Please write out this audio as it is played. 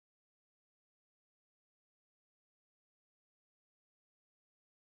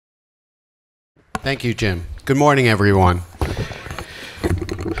Thank you, Jim. Good morning, everyone.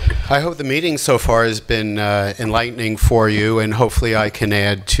 I hope the meeting so far has been enlightening for you, and hopefully I can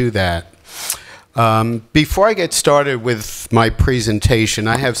add to that. Before I get started with my presentation,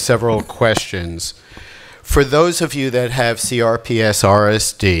 I have several questions. For those of you that have CRPS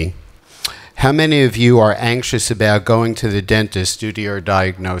RSD, how many of you are anxious about going to the dentist due to your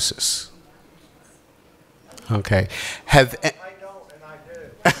diagnosis? Okay. I don't, and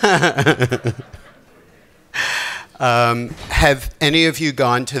I do. Have any of you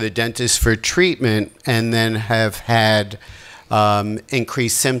gone to the dentist for treatment and then have had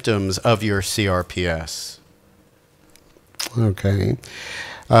increased symptoms of your CRPS? Okay.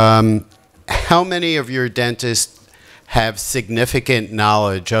 How many of your dentists have significant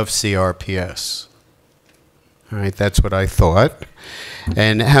knowledge of CRPS? All right, that's what I thought.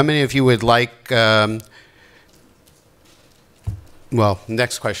 And how many of you would like... well,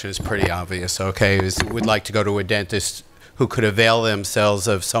 next question is pretty obvious, okay, would like to go to a dentist who could avail themselves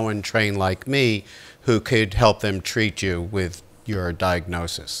of someone trained like me who could help them treat you with your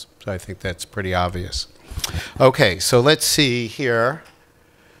diagnosis. So I think that's pretty obvious. Okay, so let's see here.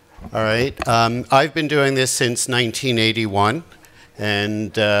 All right, I've been doing this since 1981,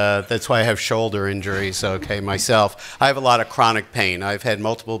 and that's why I have shoulder injuries, okay, myself. I have a lot of chronic pain. I've had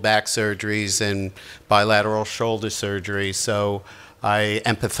multiple back surgeries and bilateral shoulder surgery, so I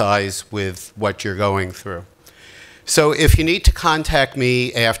empathize with what you're going through. So if you need to contact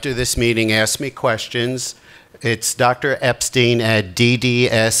me after this meeting, ask me questions. It's Dr. Epstein at ddsny.com.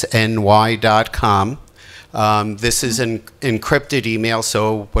 This is an encrypted email,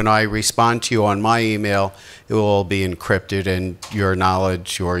 so when I respond to you on my email, it will all be encrypted and your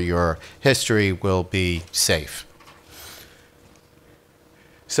knowledge or your history will be safe.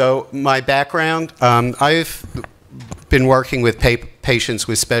 So my background, I've been working with patients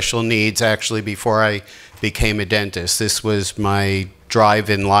with special needs actually before I became a dentist. This was my drive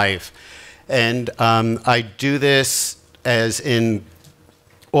in life. And I do this as in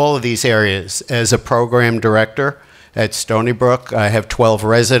all of these areas. As a program director at Stony Brook, I have 12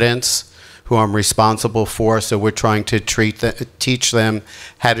 residents who I'm responsible for, so we're trying to teach them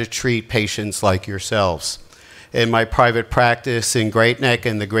how to treat patients like yourselves. In my private practice in Great Neck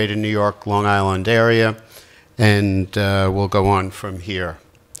in the greater New York, Long Island area, and we'll go on from here.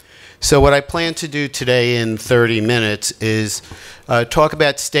 So what I plan to do today in 30 minutes is talk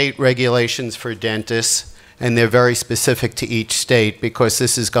about state regulations for dentists, and they're very specific to each state because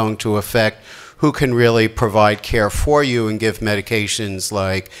this is going to affect who can really provide care for you and give medications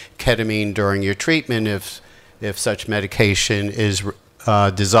like ketamine during your treatment if such medication is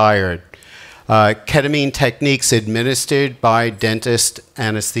desired. Ketamine techniques administered by dentist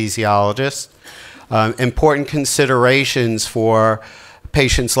anesthesiologists. Important considerations for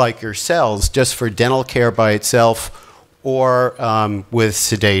patients like yourselves, just for dental care by itself or with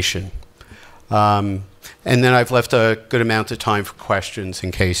sedation. And then I've left a good amount of time for questions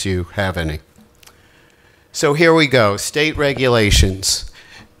in case you have any. So here we go, state regulations.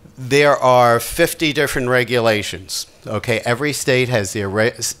 There are 50 different regulations. Okay, every state has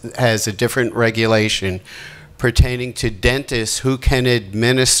a different regulation pertaining to dentists who can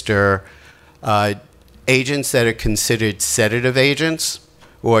administer agents that are considered sedative agents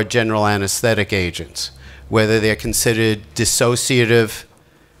or general anesthetic agents, whether they're considered dissociative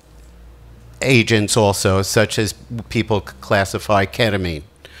agents also, such as people classify ketamine.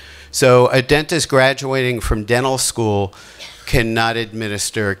 So a dentist graduating from dental school cannot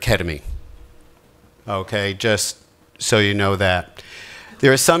administer ketamine. Okay, just so you know that.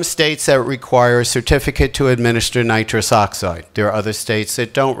 There are some states that require a certificate to administer nitrous oxide. There are other states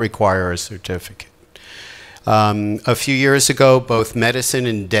that don't require a certificate. A few years ago, both medicine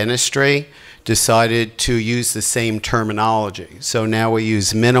and dentistry decided to use the same terminology. So now we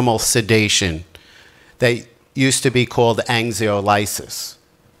use minimal sedation. That used to be called anxiolysis,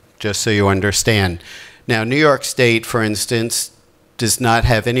 just so you understand. Now, New York State, for instance, does not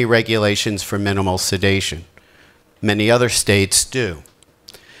have any regulations for minimal sedation. Many other states do.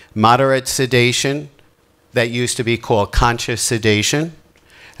 Moderate sedation, that used to be called conscious sedation,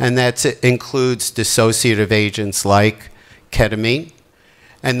 and that includes dissociative agents like ketamine.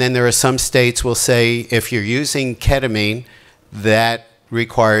 And then there are some states will say if you're using ketamine, that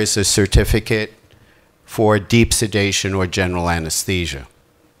requires a certificate for deep sedation or general anesthesia.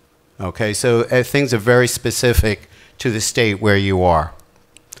 Okay, so things are very specific to the state where you are.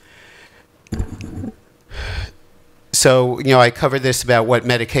 So, you know, I covered this about what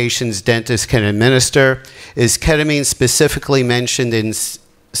medications dentists can administer. Is ketamine specifically mentioned in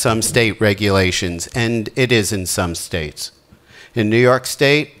some state regulations? And it is in some states. In New York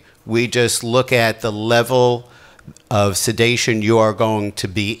State, We just look at the level of sedation you are going to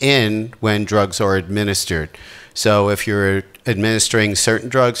be in when drugs are administered. So if you're administering certain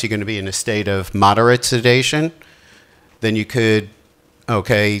drugs, you're going to be in a state of moderate sedation, then you could,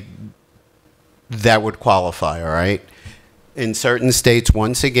 okay, that would qualify, all right? In certain states,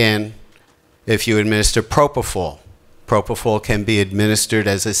 once again, if you administer propofol, propofol can be administered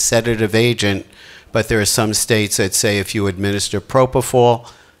as a sedative agent, but there are some states that say if you administer propofol,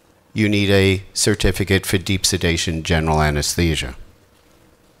 you need a certificate for deep sedation general anesthesia.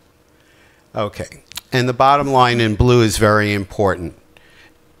 Okay, and the bottom line in blue is very important.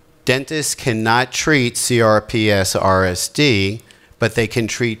 Dentists cannot treat CRPS RSD, but they can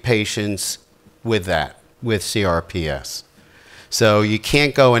treat patients with that, with CRPS. So you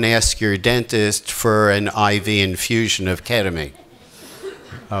can't go and ask your dentist for an IV infusion of ketamine,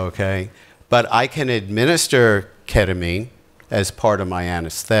 okay? But I can administer ketamine as part of my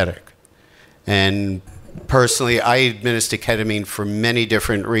anesthetic. And personally, I administer ketamine for many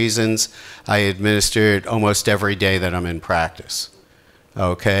different reasons. I administer it almost every day that I'm in practice,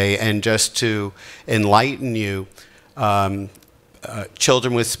 okay? And just to enlighten you,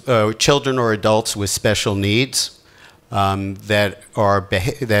 children or adults with special needs that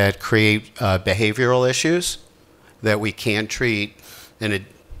create behavioral issues that we can't treat in a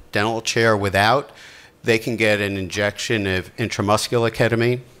dental chair without, they can get an injection of intramuscular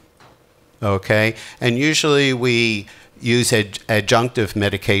ketamine, okay? And usually we use adjunctive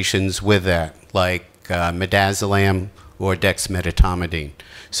medications with that, like midazolam or dexmedetomidine.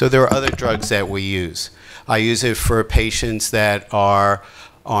 So there are other drugs that we use. I use it for patients that are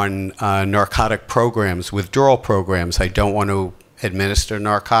on narcotic programs, withdrawal programs. I don't want to administer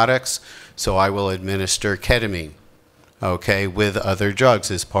narcotics, so I will administer ketamine, okay, with other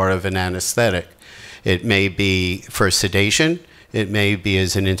drugs as part of an anesthetic. It may be for sedation. It may be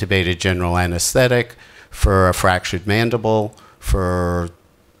as an intubated general anesthetic, for a fractured mandible, for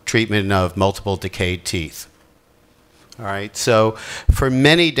treatment of multiple decayed teeth. All right, so for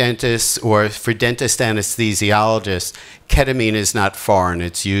many dentists, or for dentist anesthesiologists, ketamine is not foreign.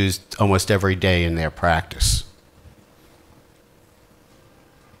 It's used almost every day in their practice.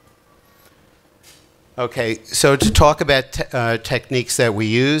 Okay, so to talk about techniques that we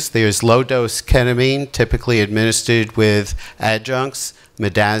use, there's low-dose ketamine, typically administered with adjuncts,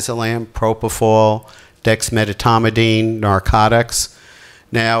 midazolam, propofol, dexmedetomidine, narcotics.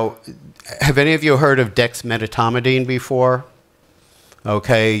 Now, have any of you heard of dexmedetomidine before?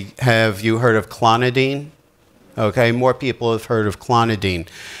 Okay, have you heard of clonidine? Okay, more people have heard of clonidine.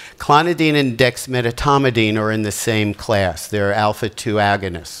 Clonidine and dexmedetomidine are in the same class. They're alpha-2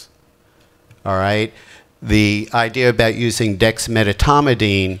 agonists. All right? The idea about using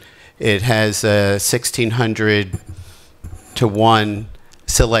dexmedetomidine, it has a 1,600 to 1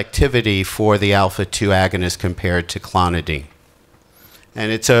 selectivity for the alpha-2 agonist compared to clonidine.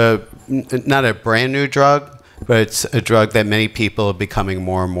 And it's not a brand new drug, but it's a drug that many people are becoming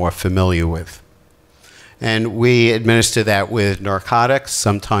more and more familiar with. And we administer that with narcotics,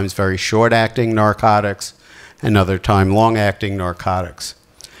 sometimes very short-acting narcotics, and other time long-acting narcotics.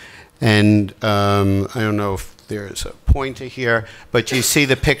 And I don't know if there's a pointer here, but you see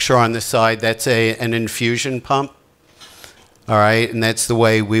the picture on the side, that's an infusion pump. All right, and that's the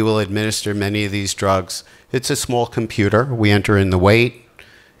way we will administer many of these drugs. It's a small computer. We enter in the weight,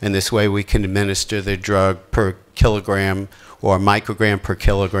 and this way we can administer the drug per kilogram or microgram per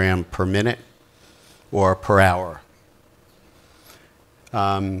kilogram per minute or per hour.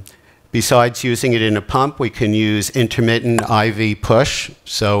 Besides using it in a pump, we can use intermittent IV push.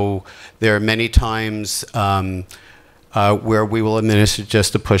 So there are many times where we will administer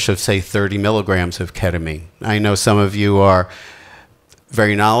just a push of, say, 30 milligrams of ketamine. I know some of you are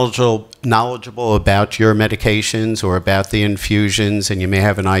very knowledgeable about your medications or about the infusions, and you may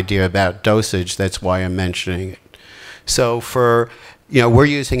have an idea about dosage. That's why I'm mentioning it. So we're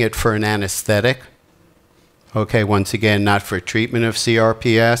using it for an anesthetic. Okay, once again, not for treatment of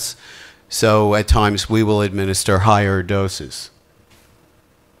CRPS. So at times we will administer higher doses.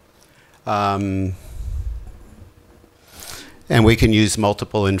 And we can use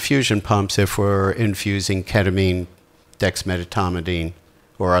multiple infusion pumps if we're infusing ketamine, dexmedetomidine,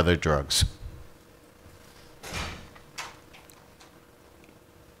 or other drugs.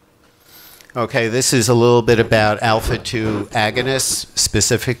 Okay, this is a little bit about alpha-2 agonists,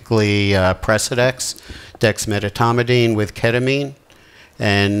 specifically Precedex, dexmedetomidine with ketamine,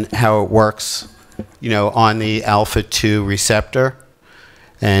 and how it works, on the alpha-2 receptor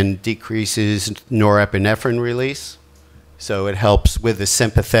and decreases norepinephrine release. So it helps with the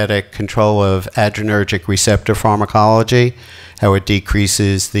sympathetic control of adrenergic receptor pharmacology, how it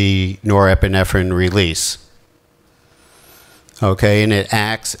decreases the norepinephrine release. Okay, and it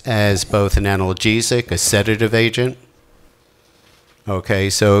acts as both an analgesic, a sedative agent.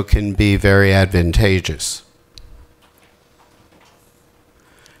 Okay, so it can be very advantageous.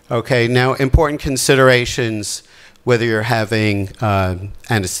 Okay, now important considerations whether you're having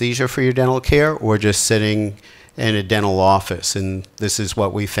anesthesia for your dental care or just sitting in a dental office, and this is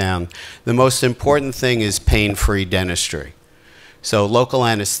what we found. The most important thing is pain-free dentistry. So local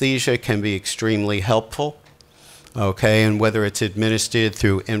anesthesia can be extremely helpful, okay, and whether it's administered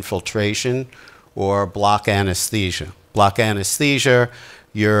through infiltration or block anesthesia. Block anesthesia,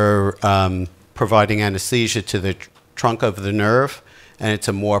 you're providing anesthesia to the trunk of the nerve, and it's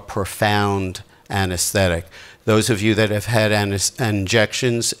a more profound anesthetic. Those of you that have had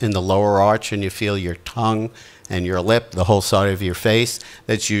injections in the lower arch and you feel your tongue and your lip, the whole side of your face,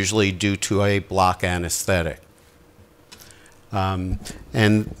 that's usually due to a block anesthetic. And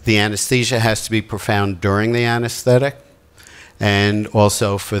the anesthesia has to be profound during the anesthetic and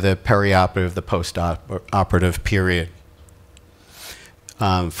also for the perioperative, the post-operative period.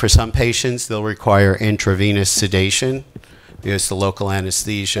 For some patients, they'll require intravenous sedation because the local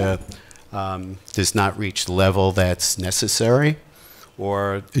anesthesia does not reach the level that's necessary,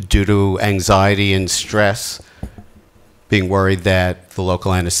 or due to anxiety and stress, being worried that the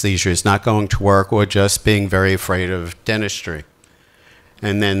local anesthesia is not going to work, or just being very afraid of dentistry.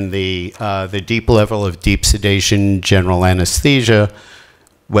 And then the deep level of deep sedation, general anesthesia,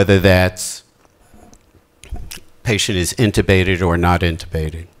 whether that's patient is intubated or not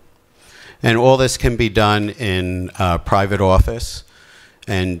intubated. And all this can be done in a private office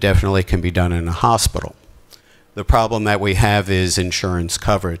and definitely can be done in a hospital. The problem that we have is insurance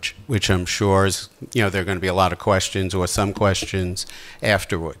coverage, which I'm sure is, there are going to be a lot of questions or some questions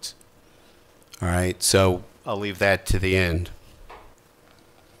afterwards. All right, so I'll leave that to the end.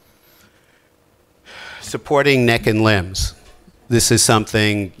 Supporting neck and limbs. This is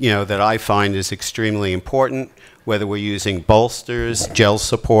something, that I find is extremely important, whether we're using bolsters, gel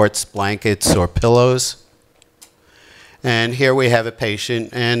supports, blankets, or pillows. And here we have a patient,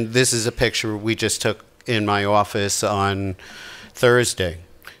 and this is a picture we just took in my office on Thursday.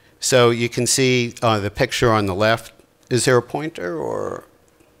 So you can see the picture on the left. Is there a pointer or?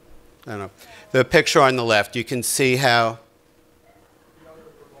 I don't know. The picture on the left, you can see how.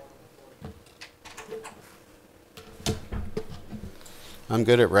 I'm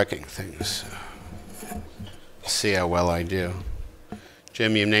good at wrecking things. See how well I do.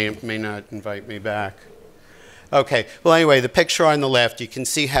 Jim, you may not invite me back. Okay, well anyway, the picture on the left, you can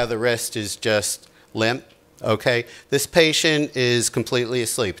see how the wrist is just limp, okay? This patient is completely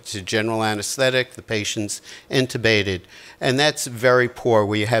asleep. It's a general anesthetic, the patient's intubated, and that's very poor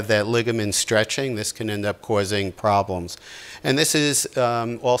where you have that ligament stretching. This can end up causing problems. And this is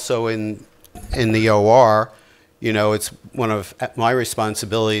also in the OR. It's one of my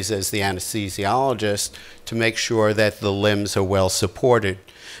responsibilities as the anesthesiologist to make sure that the limbs are well supported.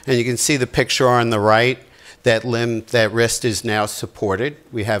 And you can see the picture on the right, that wrist is now supported.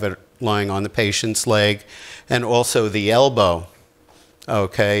 We have it lying on the patient's leg. And also the elbow,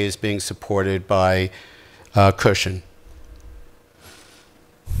 okay, is being supported by a cushion.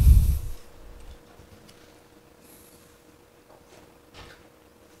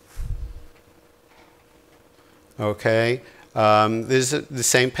 Okay, this is the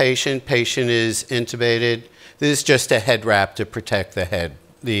same patient. Patient is intubated. This is just a head wrap to protect the head.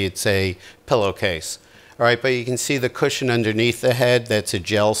 It's a pillowcase. All right, but you can see the cushion underneath the head. That's a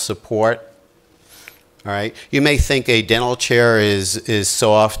gel support. All right, you may think a dental chair is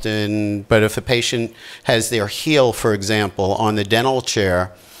soft, but if a patient has their heel, for example, on the dental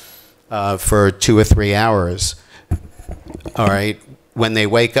chair for 2 or 3 hours, all right, when they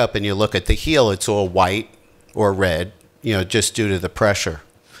wake up and you look at the heel, it's all white or red, just due to the pressure.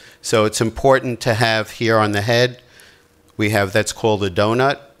 So it's important to have here on the head, we have that's called a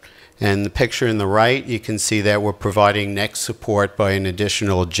donut. And the picture in the right, you can see that we're providing neck support by an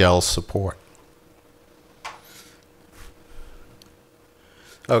additional gel support.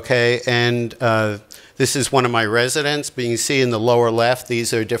 Okay, and this is one of my residents, but you can see in the lower left,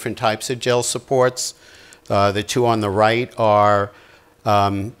 these are different types of gel supports. The two on the right are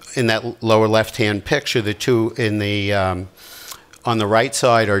in that lower left-hand picture, the two in the on the right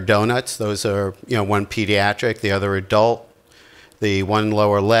side are donuts. Those are, one pediatric, the other adult. The one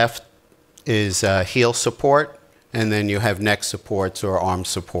lower left is heel support, and then you have neck supports or arm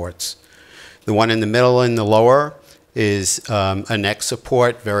supports. The one in the middle and the lower is a neck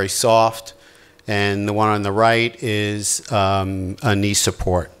support, very soft, and the one on the right is a knee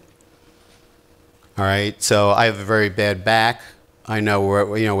support. All right, so I have a very bad back. I know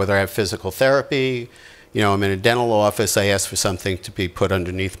whether I have physical therapy, I'm in a dental office, I ask for something to be put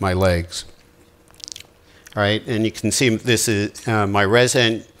underneath my legs. All right, and you can see this is my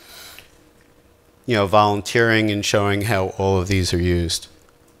resident, volunteering and showing how all of these are used.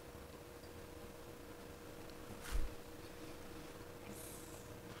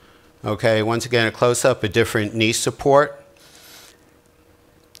 Okay, once again, a close-up, a different knee support.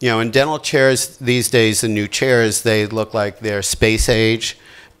 In dental chairs these days, the new chairs, they look like they're space age,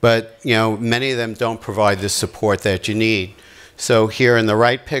 but many of them don't provide the support that you need. So here in the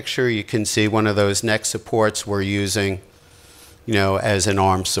right picture, you can see one of those neck supports we're using, as an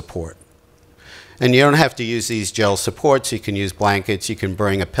arm support. And you don't have to use these gel supports. You can use blankets. You can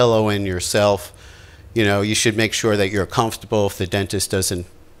bring a pillow in yourself. You should make sure that you're comfortable. If the dentist doesn't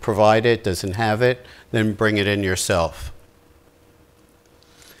provide it, doesn't have it, then bring it in yourself.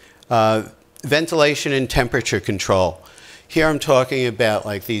 Ventilation and temperature control. Here I'm talking about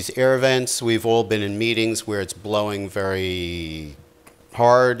like these air vents. We've all been in meetings where it's blowing very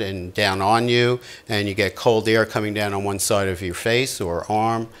hard and down on you, and you get cold air coming down on one side of your face or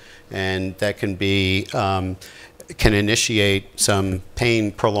arm, and that can be can initiate some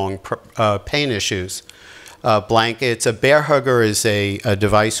prolonged pain issues. Blankets. A bear hugger is a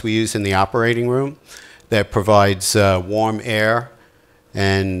device we use in the operating room that provides warm air.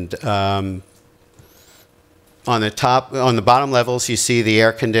 And on the bottom levels, you see the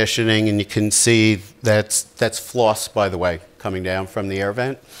air conditioning, and you can see that's floss, by the way, coming down from the air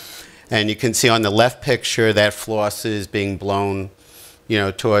vent. And you can see on the left picture that floss is being blown,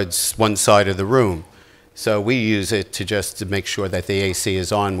 towards one side of the room. So we use it to make sure that the AC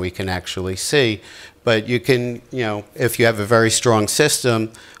is on, we can actually see. But you can, if you have a very strong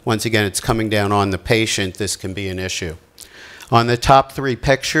system, once again, it's coming down on the patient, this can be an issue. On the top three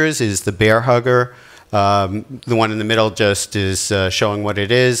pictures is the bear hugger. The one in the middle just is showing what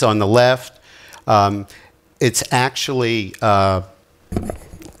it is. On the left, it's actually,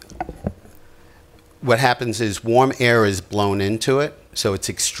 what happens is warm air is blown into it, so it's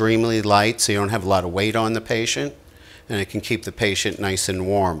extremely light, so you don't have a lot of weight on the patient, and it can keep the patient nice and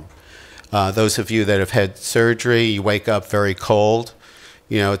warm. Those of you that have had surgery, you wake up very cold,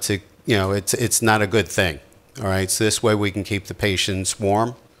 it's not a good thing. All right, so this way we can keep the patients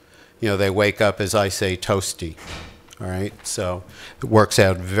warm. They wake up, as I say, toasty. All right, so it works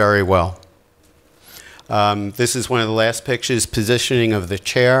out very well. This is one of the last pictures, positioning of the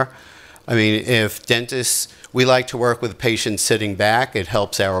chair. I mean, if dentists, we like to work with patients sitting back. It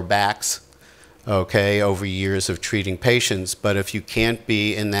helps our backs, okay, over years of treating patients. But if you can't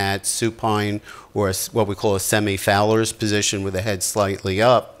be in that supine or what we call a semi-Fowler's position with the head slightly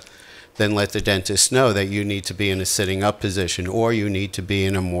up, then let the dentist know that you need to be in a sitting up position or you need to be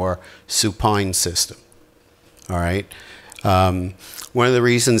in a more supine system. All right. One of the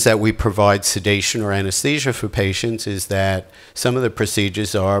reasons that we provide sedation or anesthesia for patients is that some of the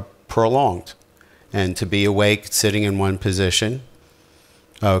procedures are prolonged. And to be awake sitting in one position,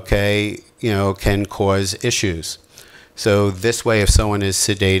 okay, can cause issues. So this way, if someone is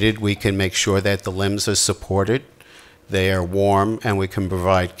sedated, we can make sure that the limbs are supported, they are warm, and we can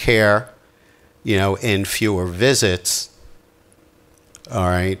provide care, in fewer visits, all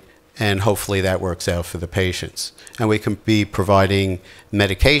right, and hopefully that works out for the patients. And we can be providing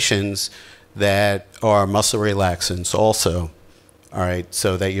medications that are muscle relaxants also, all right,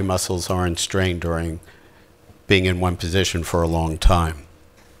 so that your muscles aren't strained during being in one position for a long time.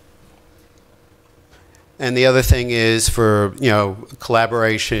 And the other thing is for,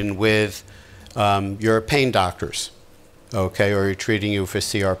 collaboration with your pain doctors. Okay, or you're treating you for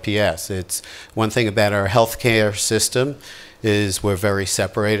CRPS. It's one thing about our healthcare system is we're very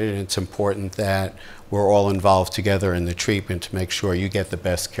separated, and it's important that we're all involved together in the treatment to make sure you get the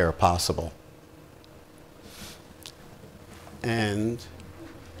best care possible. And,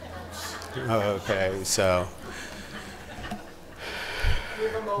 okay, so. We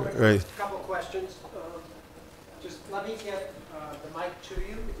have a moment, right. A couple of questions. Just let me get the mic to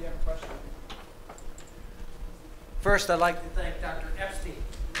you if you have a question. First, I'd like to thank Dr. Epstein.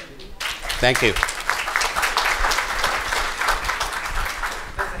 Thank you. Does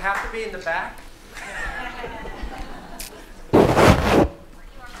it have to be in the back?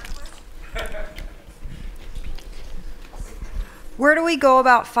 Where do we go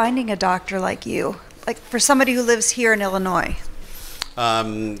about finding a doctor like you? Like for somebody who lives here in Illinois?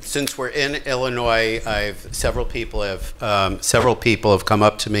 Since we're in Illinois, several people have come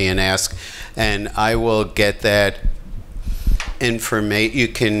up to me and asked, and I will get that information. You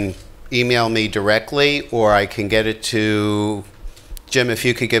can email me directly, or I can get it to Jim, if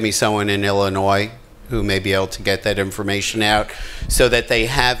you could give me someone in Illinois who may be able to get that information out so that they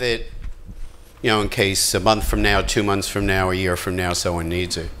have it, you know, in case a month from now, 2 months from now, a year from now, someone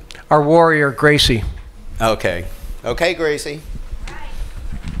needs it. Our warrior, Gracie. Okay. Okay, Gracie.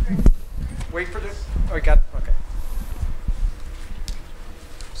 Wait for this. Oh, we got, okay.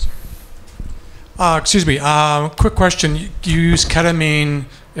 Excuse me. Quick question. You use ketamine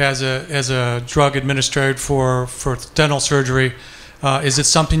as a drug administered for dental surgery. Is it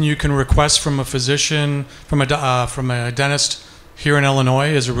something you can request from a physician, from a dentist here in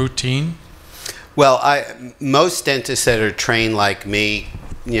Illinois as a routine? Well, most dentists that are trained like me,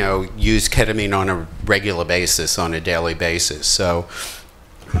 you know, use ketamine on a regular basis, on a daily basis. So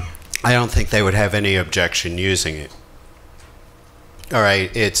I don't think they would have any objection using it. All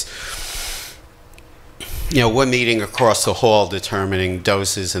right, it's, you know, we're meeting across the hall determining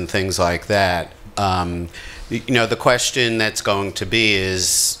doses and things like that. You know, the question that's going to be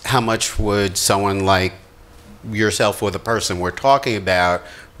is how much would someone like yourself or the person we're talking about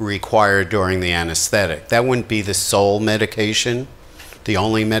require during the anesthetic? That wouldn't be the sole medication, the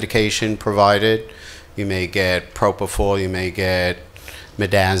only medication provided. You may get propofol, you may get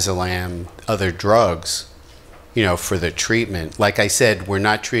midazolam, other drugs, you know, for the treatment. Like I said, we're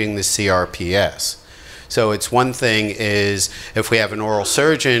not treating the CRPS. So it's one thing is if we have an oral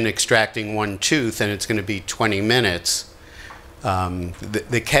surgeon extracting one tooth and it's going to be 20 minutes,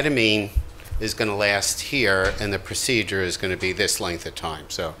 the ketamine is going to last here and the procedure is going to be this length of time.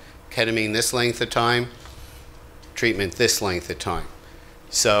 So ketamine this length of time, treatment this length of time.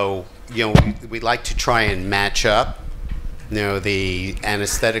 So, you know, we like to try and match up, you know, the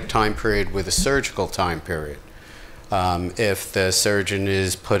anesthetic time period with the surgical time period. If the surgeon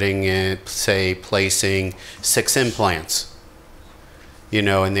is putting in, say, placing 6 implants, you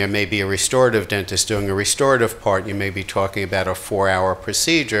know, and there may be a restorative dentist doing a restorative part, you may be talking about a 4-hour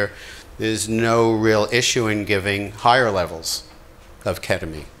procedure. There's no real issue in giving higher levels of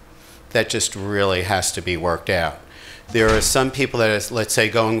ketamine. That just really has to be worked out. There are some people that are, let's say,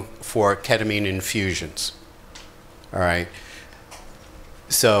 going for ketamine infusions, all right?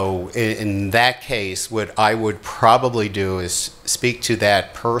 So in that case, what I would probably do is speak to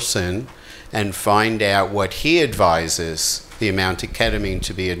that person and find out what he advises the amount of ketamine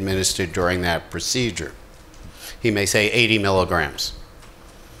to be administered during that procedure. He may say 80 milligrams,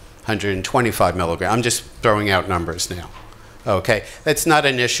 125 milligrams. I'm just throwing out numbers now. Okay, that's not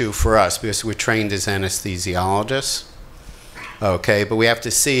an issue for us because we're trained as anesthesiologists. Okay, but we have to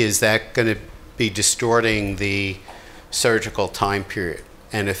see, is that going to be distorting the surgical time period?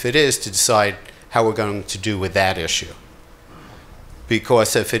 And if it is, to decide how we're going to do with that issue.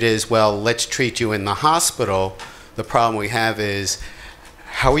 Because if it is, well, let's treat you in the hospital, the problem we have is,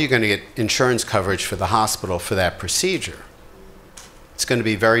 how are you going to get insurance coverage for the hospital for that procedure? It's going to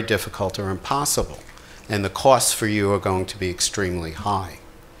be very difficult or impossible. And the costs for you are going to be extremely high.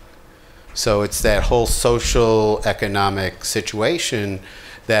 So it's that whole social, economic situation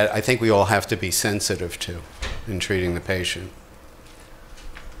that I think we all have to be sensitive to in treating the patient.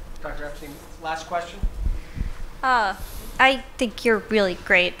 Dr. Epstein, last question. I think you're really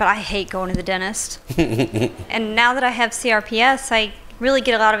great, but I hate going to the dentist. And now that I have CRPS, I really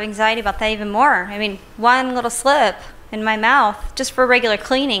get a lot of anxiety about that even more. I mean, one little slip in my mouth, just for regular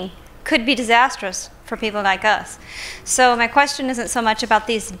cleaning, could be disastrous for people like us. So my question isn't so much about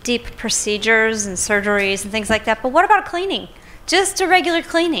these deep procedures and surgeries and things like that, but what about cleaning? Just a regular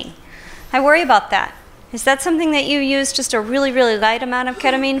cleaning. I worry about that. Is that something that you use just a really, really light amount of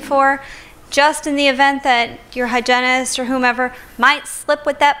ketamine for? Just in the event that your hygienist or whomever might slip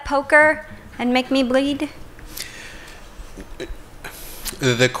with that poker and make me bleed?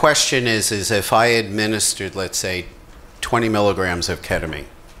 The question is if I administered, let's say, 20 milligrams of ketamine,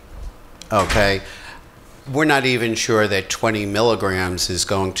 okay, we're not even sure that 20 milligrams is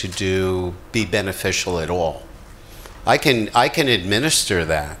going to be beneficial at all. I can administer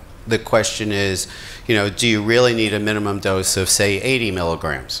that. The question is, you know, do you really need a minimum dose of, say, 80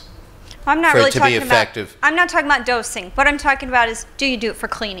 milligrams? I'm not for really it to be talking effective? about. I'm not talking about dosing. What I'm talking about is, do you do it for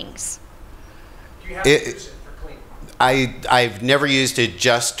cleanings? Do you have to use it for cleaning? I've never used it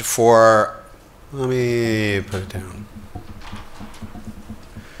just for. Let me put it down.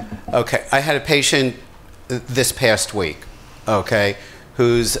 Okay, I had a patient this past week, okay,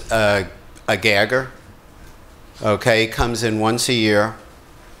 who's a gagger, okay, comes in once a year.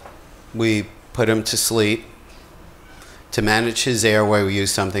 We put him to sleep. To manage his airway, we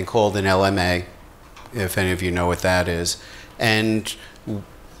use something called an LMA, if any of you know what that is. And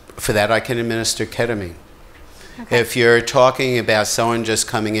for that, I can administer ketamine. Okay. If you're talking about someone just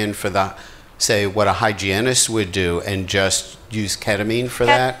coming in for the, say, what a hygienist would do and just use ketamine for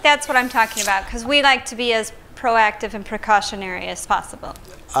that? That's what I'm talking about, because we like to be as proactive and precautionary as possible.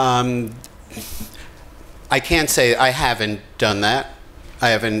 I can't say I haven't done that. I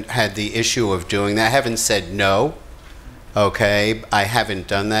haven't had the issue of doing that. I haven't said no, okay? I haven't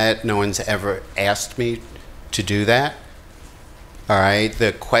done that. No one's ever asked me to do that. All right,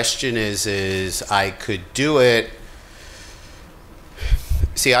 the question is I could do it.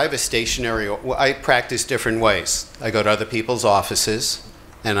 See, I have a stationary, I practice different ways. I go to other people's offices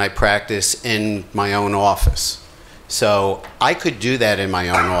and I practice in my own office. So I could do that in my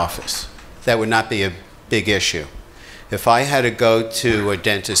own office. That would not be a big issue. If I had to go to a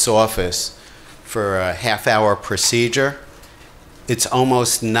dentist's office for a half-hour procedure, it's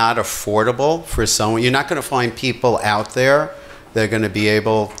almost not affordable for someone. You're not going to find people out there that are going to be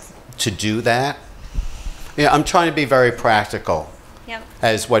able to do that. Yeah, I'm trying to be very practical. Yep.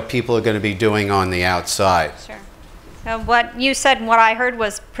 As what people are going to be doing on the outside. Sure. So what you said and what I heard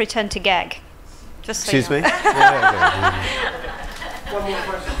was pretend to gag. Just so Excuse you know. me? One more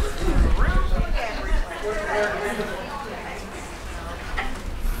question.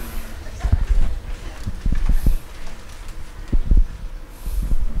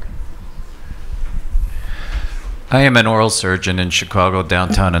 I am an oral surgeon in Chicago,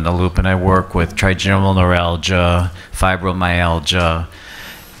 downtown in the Loop, and I work with trigeminal neuralgia, fibromyalgia,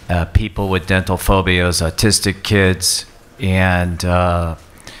 people with dental phobias, autistic kids, and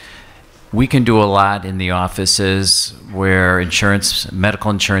we can do a lot in the offices where medical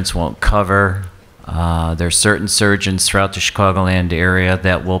insurance won't cover. There's certain surgeons throughout the Chicagoland area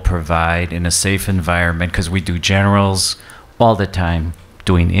that will provide in a safe environment, because we do generals all the time,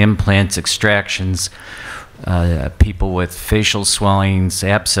 doing implants, extractions, people with facial swellings,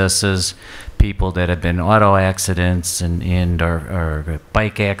 abscesses, people that have been auto accidents or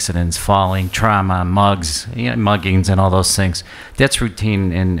bike accidents, falling, trauma, muggings, and all those things. That's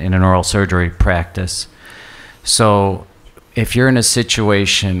routine in an oral surgery practice. So if you're in a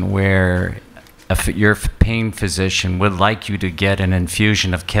situation where your pain physician would like you to get an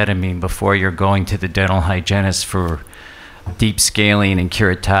infusion of ketamine before you're going to the dental hygienist for deep scaling and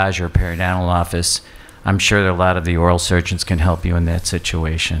curettage or periodontal office, I'm sure that a lot of the oral surgeons can help you in that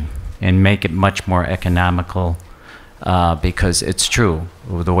situation and make it much more economical, because it's true,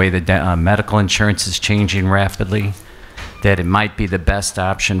 the way the medical insurance is changing rapidly, that it might be the best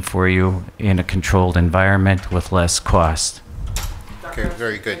option for you in a controlled environment with less cost. Okay,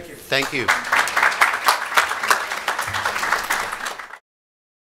 very good. Thank you.